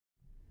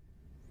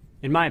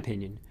In my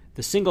opinion,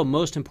 the single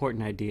most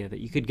important idea that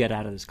you could get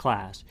out of this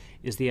class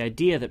is the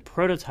idea that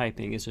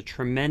prototyping is a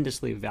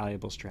tremendously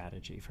valuable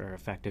strategy for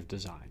effective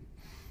design.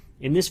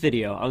 In this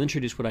video, I'll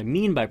introduce what I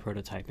mean by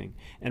prototyping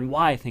and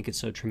why I think it's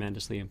so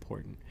tremendously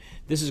important.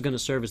 This is going to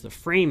serve as the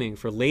framing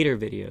for later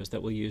videos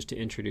that we'll use to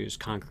introduce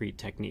concrete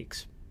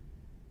techniques.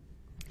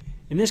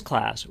 In this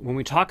class, when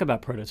we talk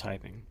about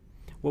prototyping,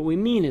 what we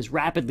mean is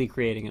rapidly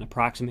creating an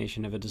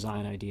approximation of a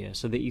design idea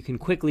so that you can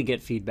quickly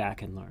get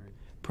feedback and learn.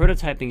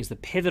 Prototyping is the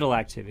pivotal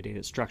activity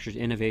that structures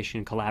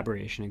innovation,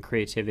 collaboration, and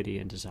creativity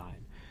in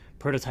design.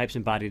 Prototypes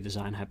embody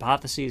design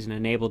hypotheses and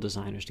enable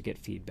designers to get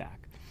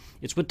feedback.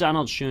 It's what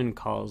Donald Schoen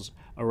calls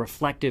a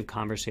reflective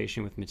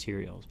conversation with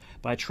materials.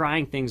 By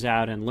trying things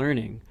out and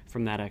learning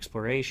from that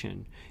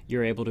exploration,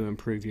 you're able to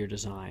improve your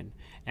design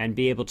and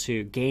be able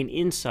to gain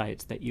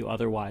insights that you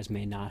otherwise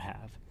may not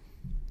have.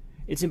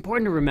 It's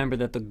important to remember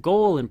that the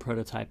goal in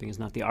prototyping is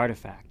not the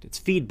artifact, it's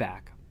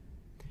feedback.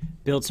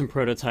 Build some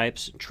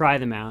prototypes, try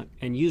them out,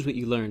 and use what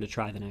you learn to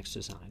try the next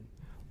design.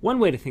 One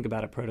way to think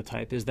about a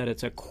prototype is that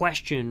it's a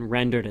question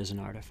rendered as an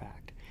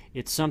artifact.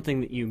 It's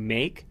something that you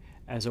make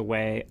as a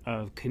way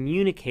of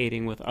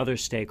communicating with other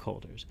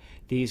stakeholders.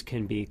 These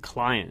can be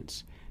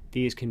clients.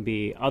 These can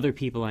be other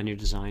people on your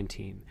design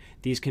team.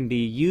 These can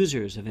be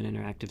users of an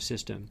interactive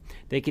system.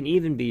 They can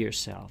even be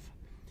yourself.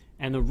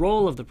 And the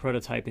role of the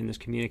prototype in this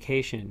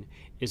communication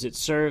is it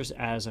serves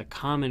as a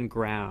common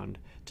ground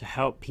to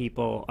help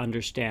people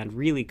understand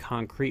really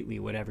concretely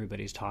what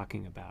everybody's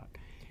talking about.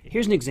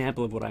 Here's an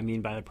example of what I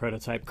mean by the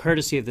prototype,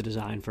 courtesy of the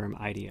design firm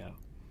IDEO.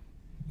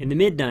 In the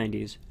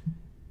mid-90s,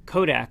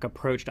 Kodak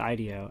approached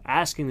IDEO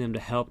asking them to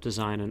help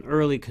design an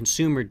early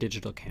consumer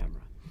digital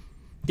camera.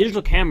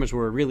 Digital cameras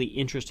were a really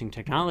interesting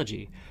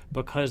technology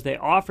because they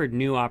offered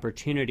new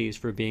opportunities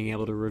for being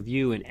able to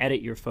review and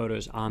edit your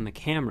photos on the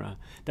camera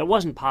that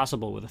wasn't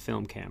possible with a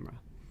film camera.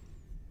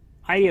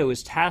 IDEO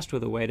was tasked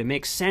with a way to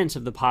make sense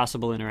of the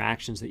possible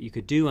interactions that you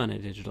could do on a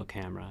digital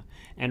camera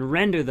and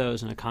render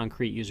those in a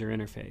concrete user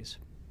interface.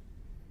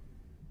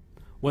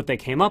 What they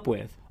came up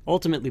with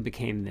ultimately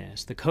became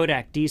this, the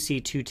Kodak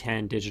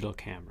DC210 digital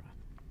camera.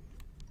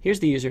 Here's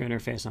the user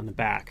interface on the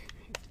back.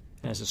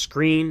 It has a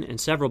screen and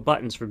several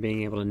buttons for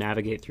being able to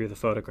navigate through the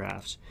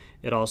photographs.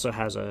 It also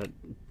has a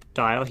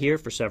dial here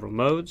for several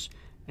modes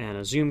and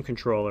a zoom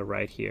controller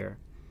right here.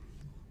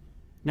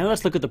 Now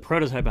let's look at the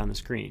prototype on the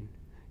screen.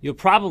 You'll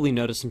probably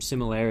notice some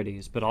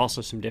similarities, but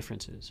also some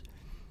differences.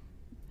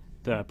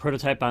 The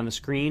prototype on the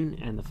screen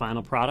and the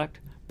final product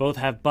both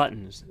have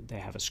buttons. They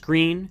have a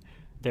screen.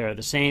 They're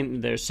the same.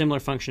 There's similar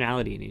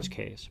functionality in each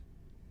case.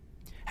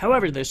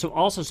 However, there's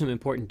also some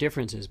important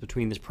differences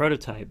between this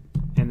prototype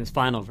and this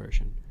final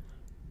version.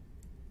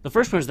 The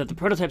first one is that the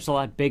prototype's a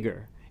lot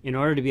bigger. In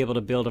order to be able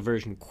to build a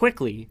version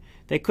quickly,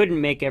 they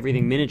couldn't make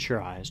everything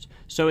miniaturized,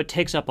 so it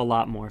takes up a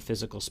lot more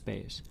physical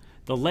space.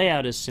 The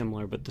layout is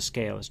similar, but the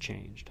scale has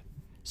changed.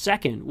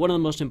 Second, one of the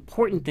most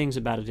important things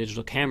about a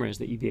digital camera is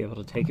that you'd be able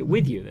to take it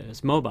with you, that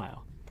it's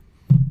mobile.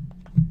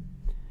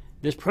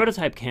 This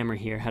prototype camera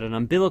here had an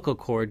umbilical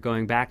cord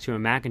going back to a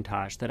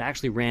Macintosh that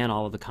actually ran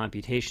all of the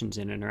computations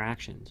and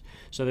interactions,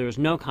 so there was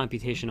no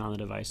computation on the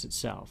device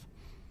itself.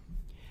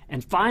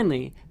 And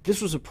finally,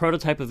 this was a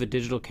prototype of a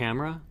digital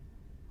camera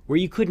where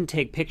you couldn't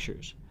take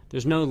pictures.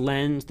 There's no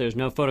lens, there's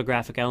no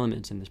photographic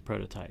elements in this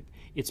prototype.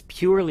 It's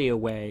purely a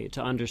way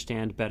to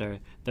understand better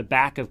the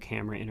back of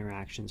camera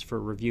interactions for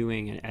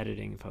reviewing and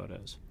editing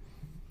photos.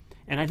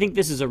 And I think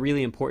this is a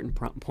really important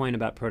point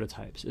about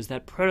prototypes, is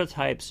that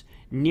prototypes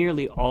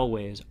nearly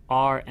always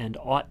are and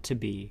ought to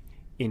be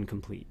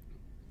incomplete.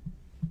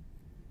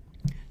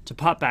 To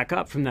pop back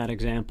up from that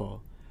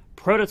example,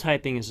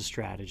 prototyping is a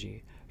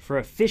strategy for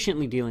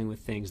efficiently dealing with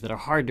things that are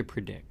hard to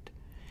predict.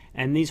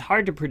 And these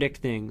hard to predict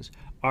things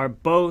are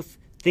both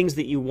things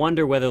that you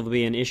wonder whether they'll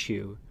be an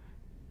issue,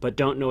 but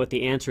don't know what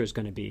the answer is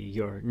going to be,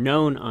 your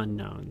known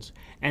unknowns,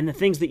 and the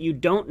things that you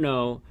don't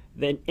know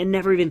and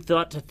never even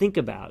thought to think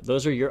about.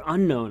 Those are your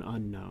unknown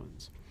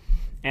unknowns.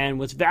 And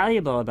what's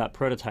valuable about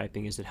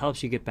prototyping is it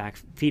helps you get back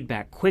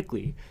feedback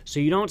quickly so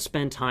you don't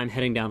spend time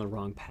heading down the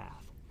wrong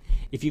path.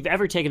 If you've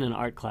ever taken an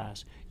art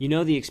class, you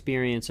know the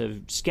experience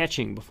of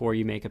sketching before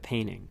you make a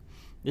painting.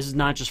 This is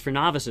not just for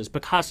novices.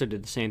 Picasso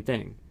did the same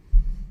thing.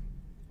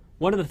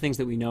 One of the things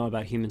that we know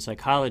about human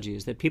psychology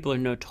is that people are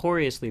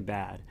notoriously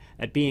bad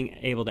at being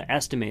able to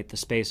estimate the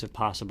space of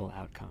possible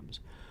outcomes.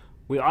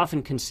 We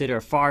often consider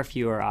far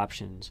fewer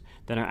options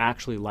than are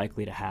actually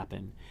likely to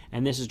happen,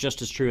 and this is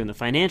just as true in the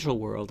financial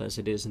world as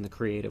it is in the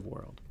creative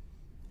world.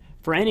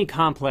 For any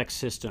complex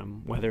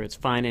system, whether it's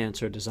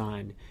finance or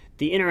design,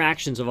 the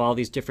interactions of all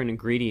these different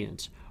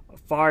ingredients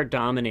far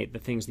dominate the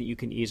things that you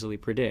can easily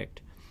predict,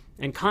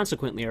 and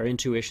consequently our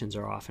intuitions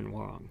are often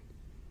wrong.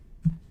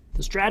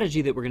 The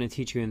strategy that we're going to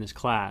teach you in this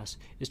class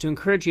is to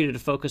encourage you to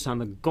focus on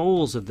the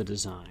goals of the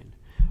design,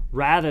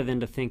 rather than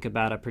to think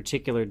about a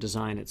particular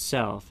design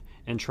itself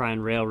and try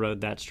and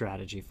railroad that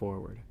strategy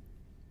forward.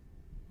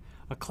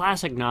 A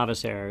classic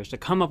novice error is to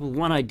come up with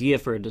one idea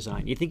for a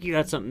design. You think you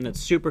got something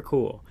that's super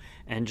cool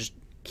and just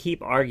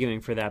keep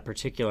arguing for that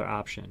particular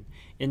option.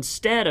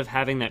 Instead of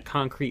having that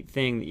concrete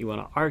thing that you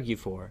want to argue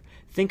for,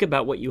 think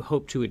about what you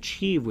hope to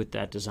achieve with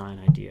that design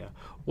idea.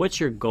 What's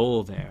your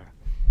goal there?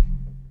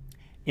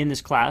 In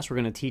this class, we're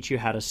going to teach you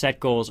how to set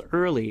goals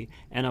early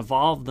and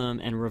evolve them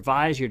and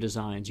revise your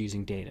designs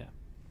using data.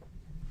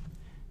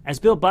 As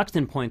Bill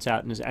Buxton points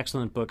out in his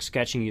excellent book,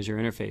 Sketching User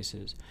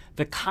Interfaces,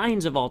 the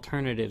kinds of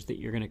alternatives that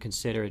you're going to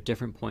consider at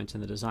different points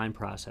in the design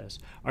process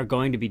are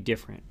going to be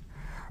different.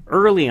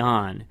 Early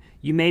on,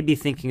 you may be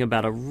thinking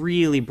about a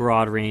really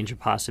broad range of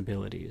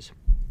possibilities.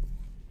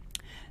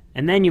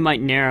 And then you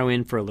might narrow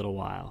in for a little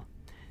while.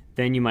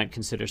 Then you might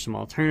consider some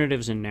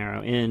alternatives and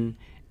narrow in,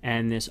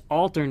 and this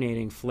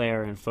alternating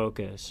flare and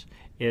focus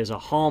is a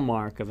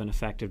hallmark of an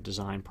effective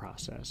design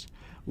process.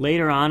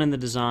 Later on in the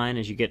design,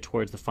 as you get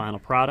towards the final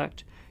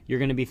product, you're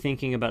going to be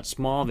thinking about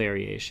small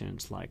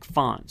variations like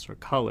fonts or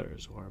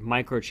colors or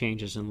micro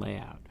changes in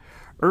layout.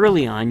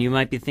 Early on, you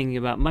might be thinking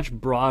about much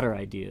broader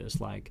ideas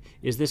like,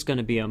 is this going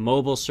to be a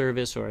mobile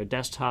service or a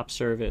desktop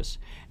service?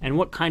 And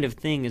what kind of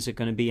thing is it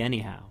going to be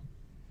anyhow?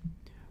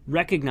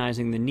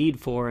 Recognizing the need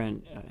for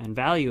and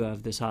value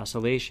of this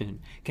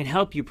oscillation can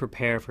help you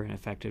prepare for an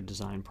effective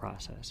design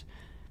process.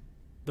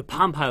 The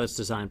Palm Pilot's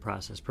design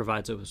process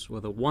provides us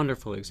with a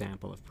wonderful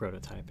example of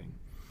prototyping.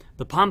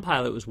 The Palm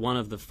Pilot was one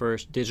of the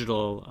first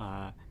digital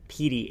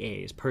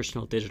PDAs,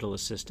 personal digital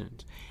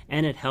assistants,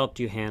 and it helped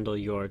you handle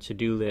your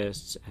to-do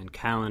lists and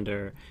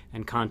calendar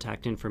and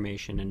contact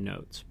information and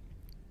notes.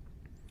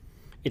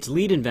 Its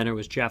lead inventor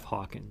was Jeff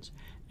Hawkins,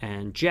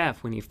 and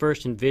Jeff, when he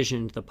first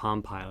envisioned the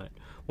Palm Pilot,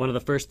 one of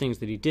the first things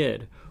that he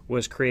did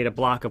was create a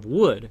block of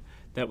wood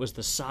that was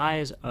the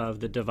size of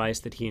the device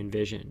that he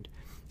envisioned.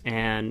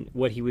 And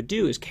what he would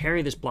do is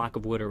carry this block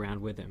of wood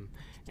around with him,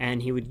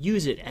 and he would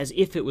use it as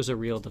if it was a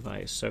real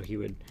device. So he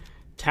would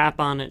tap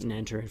on it and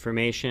enter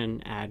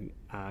information, add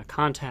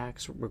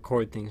contacts,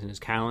 record things in his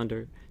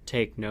calendar,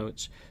 take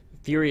notes,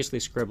 furiously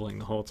scribbling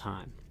the whole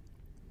time.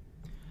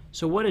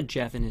 So what did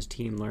Jeff and his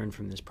team learn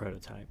from this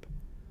prototype?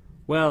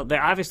 Well, they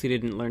obviously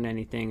didn't learn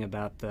anything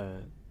about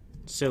the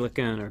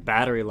silicon or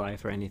battery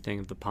life or anything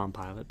of the Palm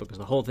Pilot because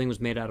the whole thing was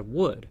made out of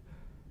wood.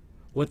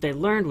 What they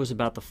learned was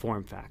about the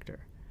form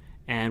factor.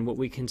 And what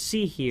we can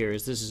see here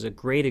is this is a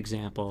great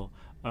example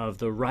of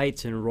the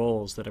rights and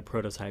roles that a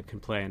prototype can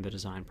play in the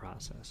design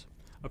process.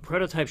 A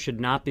prototype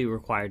should not be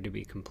required to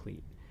be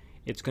complete.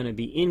 It's going to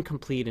be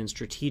incomplete in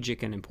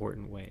strategic and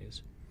important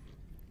ways.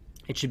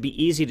 It should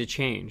be easy to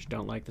change.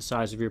 Don't like the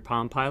size of your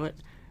Palm Pilot?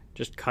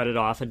 Just cut it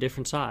off a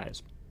different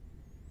size.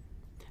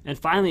 And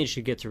finally, it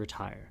should get to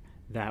retire.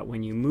 That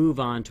when you move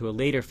on to a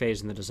later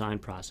phase in the design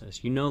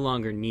process, you no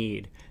longer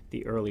need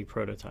the early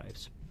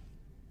prototypes.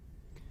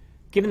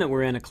 Given that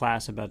we're in a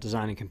class about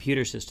designing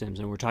computer systems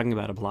and we're talking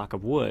about a block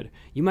of wood,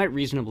 you might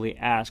reasonably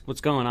ask,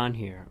 what's going on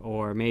here?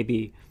 Or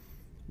maybe,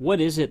 what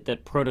is it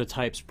that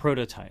prototypes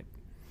prototype?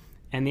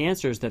 And the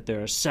answer is that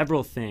there are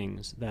several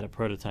things that a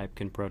prototype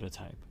can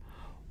prototype.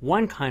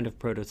 One kind of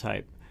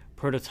prototype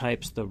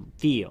prototypes the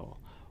feel.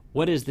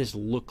 What does this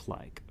look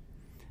like?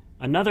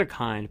 Another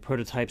kind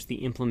prototypes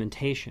the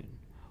implementation.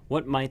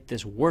 What might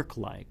this work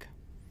like?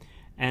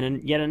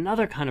 And yet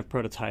another kind of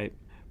prototype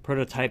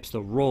prototypes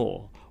the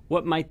role.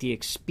 What might the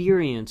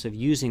experience of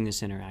using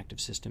this interactive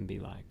system be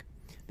like?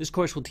 This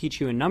course will teach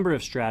you a number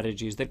of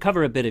strategies that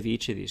cover a bit of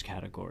each of these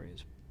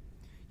categories.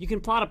 You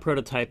can plot a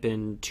prototype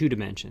in 2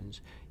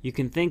 dimensions. You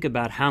can think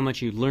about how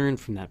much you learned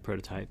from that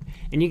prototype,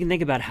 and you can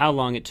think about how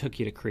long it took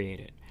you to create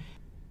it.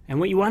 And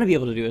what you want to be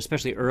able to do,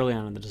 especially early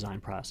on in the design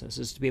process,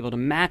 is to be able to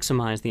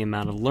maximize the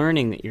amount of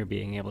learning that you're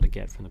being able to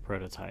get from the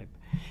prototype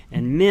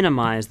and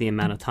minimize the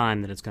amount of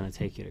time that it's going to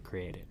take you to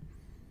create it.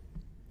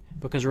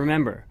 Because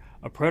remember,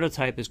 a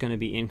prototype is going to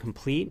be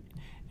incomplete,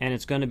 and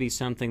it's going to be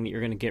something that you're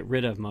going to get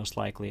rid of most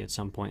likely at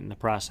some point in the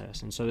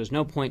process. And so there's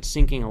no point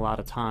sinking a lot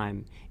of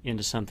time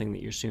into something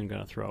that you're soon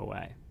going to throw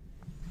away.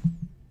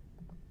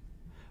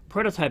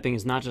 Prototyping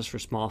is not just for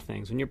small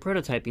things. When you're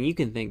prototyping, you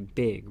can think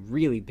big,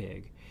 really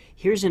big.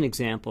 Here's an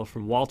example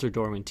from Walter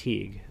Dorman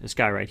Teague, this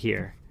guy right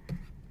here.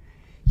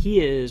 He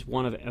is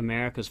one of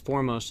America's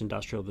foremost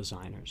industrial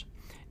designers,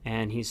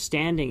 and he's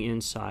standing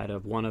inside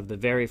of one of the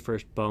very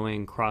first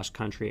Boeing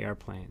cross-country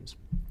airplanes.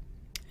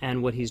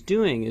 And what he's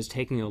doing is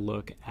taking a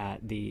look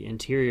at the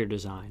interior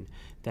design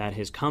that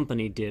his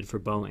company did for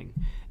Boeing,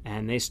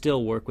 and they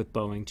still work with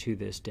Boeing to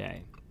this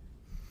day.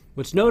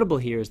 What's notable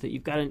here is that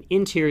you've got an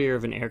interior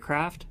of an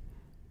aircraft,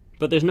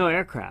 but there's no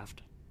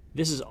aircraft.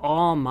 This is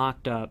all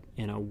mocked up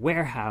in a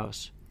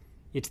warehouse.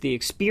 It's the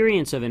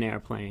experience of an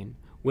airplane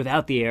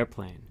without the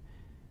airplane.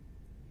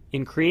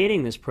 In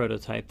creating this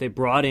prototype, they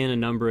brought in a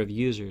number of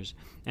users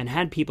and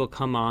had people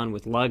come on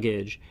with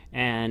luggage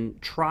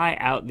and try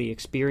out the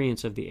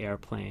experience of the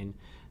airplane,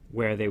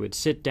 where they would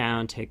sit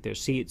down, take their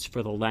seats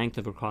for the length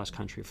of a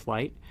cross-country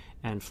flight,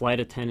 and flight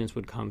attendants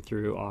would come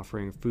through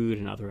offering food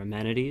and other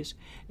amenities.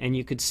 And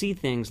you could see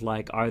things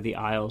like, are the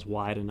aisles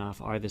wide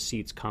enough? Are the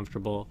seats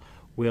comfortable?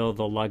 Will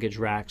the luggage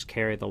racks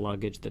carry the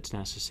luggage that's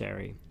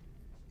necessary?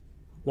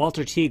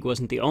 Walter Teague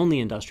wasn't the only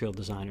industrial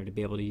designer to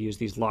be able to use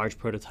these large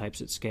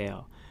prototypes at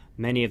scale.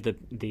 Many of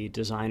the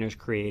designers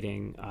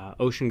creating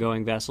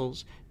ocean-going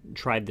vessels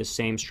tried this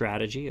same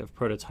strategy of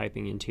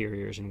prototyping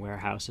interiors in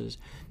warehouses.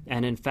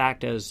 And in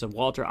fact, as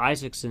Walter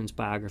Isaacson's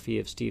biography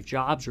of Steve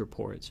Jobs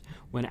reports,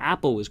 when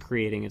Apple was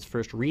creating its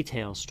first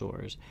retail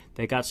stores,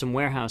 they got some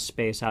warehouse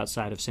space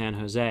outside of San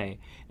Jose,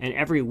 and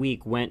every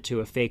week went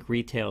to a fake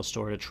retail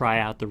store to try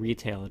out the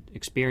retail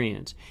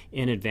experience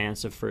in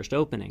advance of first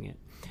opening it.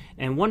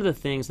 And one of the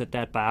things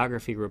that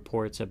biography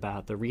reports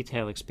about the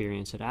retail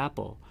experience at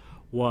Apple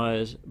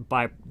was,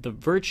 by the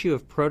virtue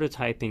of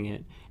prototyping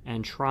it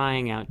and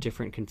trying out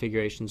different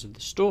configurations of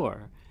the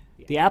store,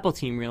 the Apple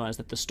team realized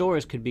that the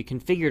stores could be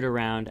configured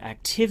around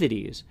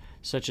activities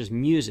such as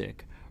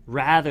music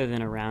rather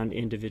than around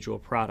individual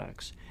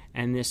products.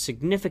 And this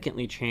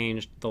significantly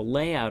changed the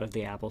layout of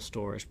the Apple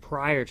stores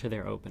prior to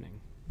their opening.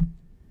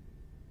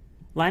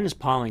 Linus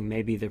Pauling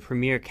may be the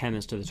premier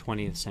chemist of the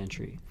 20th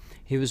century.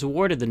 He was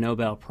awarded the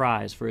Nobel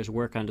Prize for his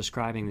work on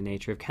describing the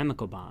nature of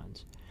chemical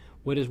bonds.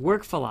 What his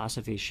work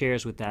philosophy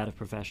shares with that of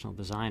professional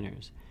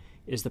designers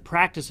is the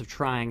practice of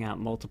trying out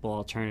multiple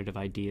alternative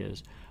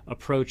ideas,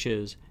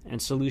 approaches,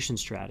 and solution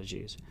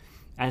strategies.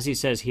 As he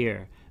says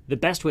here, the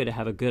best way to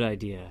have a good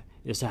idea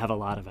is to have a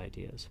lot of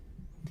ideas.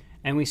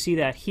 And we see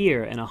that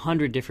here in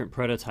 100 different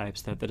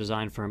prototypes that the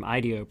design firm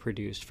IDEO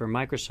produced for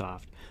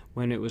Microsoft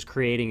when it was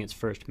creating its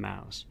first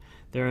mouse.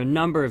 There are a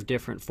number of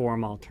different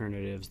form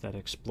alternatives that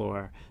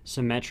explore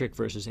symmetric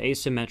versus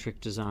asymmetric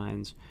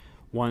designs,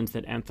 ones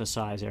that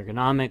emphasize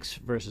ergonomics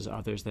versus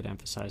others that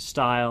emphasize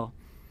style.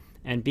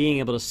 And being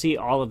able to see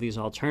all of these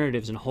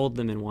alternatives and hold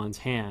them in one's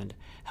hand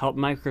helped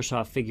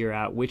Microsoft figure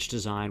out which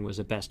design was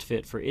the best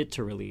fit for it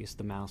to release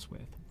the mouse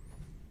with.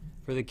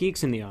 For the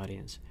geeks in the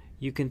audience,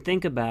 you can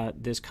think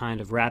about this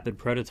kind of rapid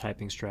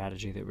prototyping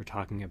strategy that we're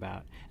talking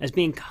about as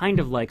being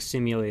kind of like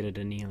simulated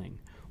annealing,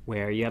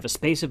 where you have a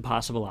space of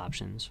possible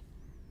options.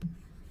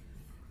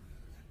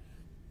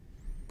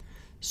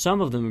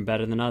 Some of them are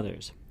better than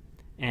others.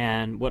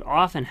 And what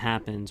often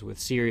happens with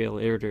serial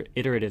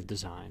iterative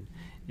design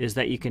is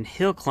that you can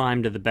hill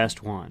climb to the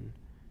best one,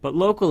 but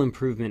local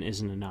improvement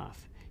isn't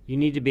enough. You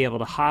need to be able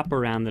to hop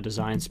around the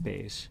design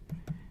space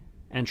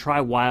and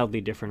try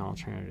wildly different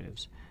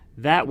alternatives.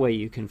 That way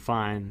you can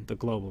find the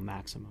global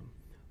maximum.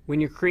 When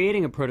you're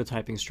creating a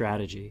prototyping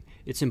strategy,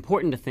 it's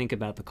important to think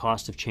about the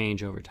cost of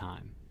change over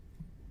time.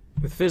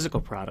 With physical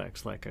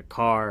products like a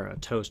car or a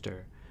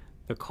toaster,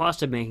 the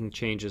cost of making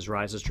changes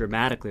rises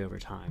dramatically over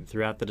time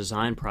throughout the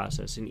design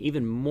process and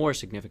even more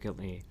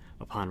significantly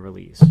upon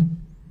release.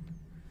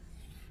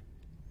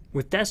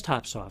 With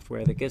desktop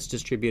software that gets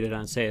distributed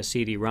on, say, a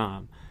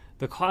CD-ROM,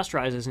 the cost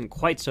rise isn't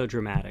quite so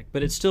dramatic,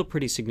 but it's still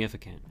pretty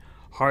significant.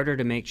 Harder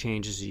to make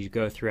changes as you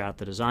go throughout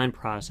the design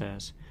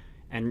process,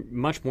 and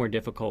much more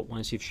difficult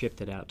once you've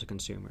shipped it out to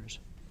consumers.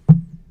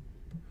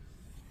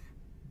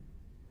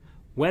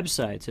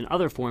 Websites and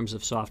other forms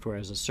of software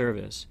as a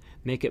service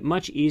make it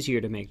much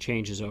easier to make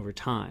changes over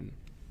time.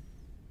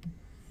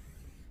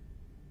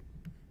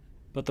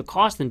 But the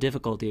cost and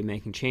difficulty of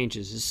making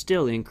changes is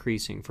still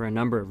increasing for a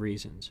number of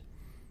reasons.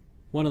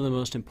 One of the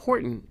most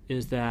important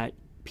is that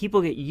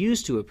people get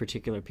used to a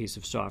particular piece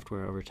of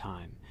software over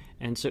time,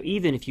 and so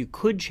even if you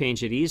could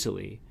change it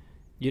easily,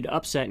 you'd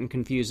upset and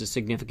confuse a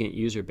significant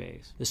user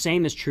base. The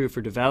same is true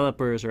for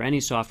developers or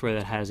any software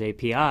that has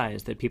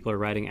APIs that people are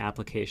writing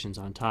applications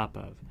on top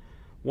of.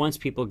 Once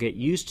people get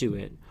used to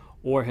it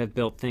or have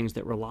built things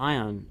that rely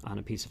on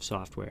a piece of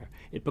software,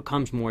 it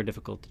becomes more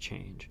difficult to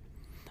change.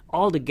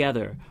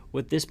 Altogether,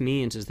 what this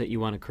means is that you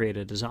want to create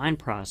a design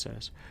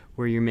process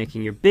where you're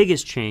making your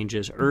biggest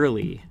changes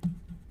early,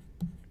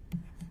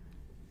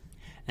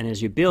 and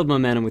as you build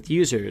momentum with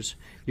users,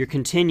 you're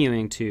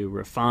continuing to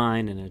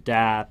refine and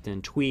adapt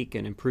and tweak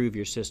and improve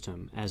your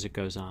system as it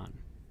goes on.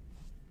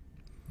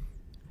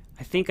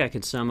 I think I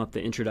can sum up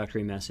the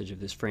introductory message of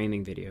this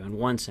framing video in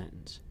one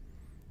sentence.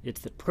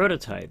 It's that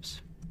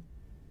prototypes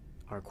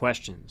are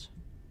questions.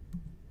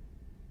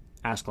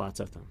 Ask lots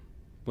of them.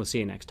 We'll see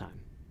you next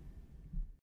time.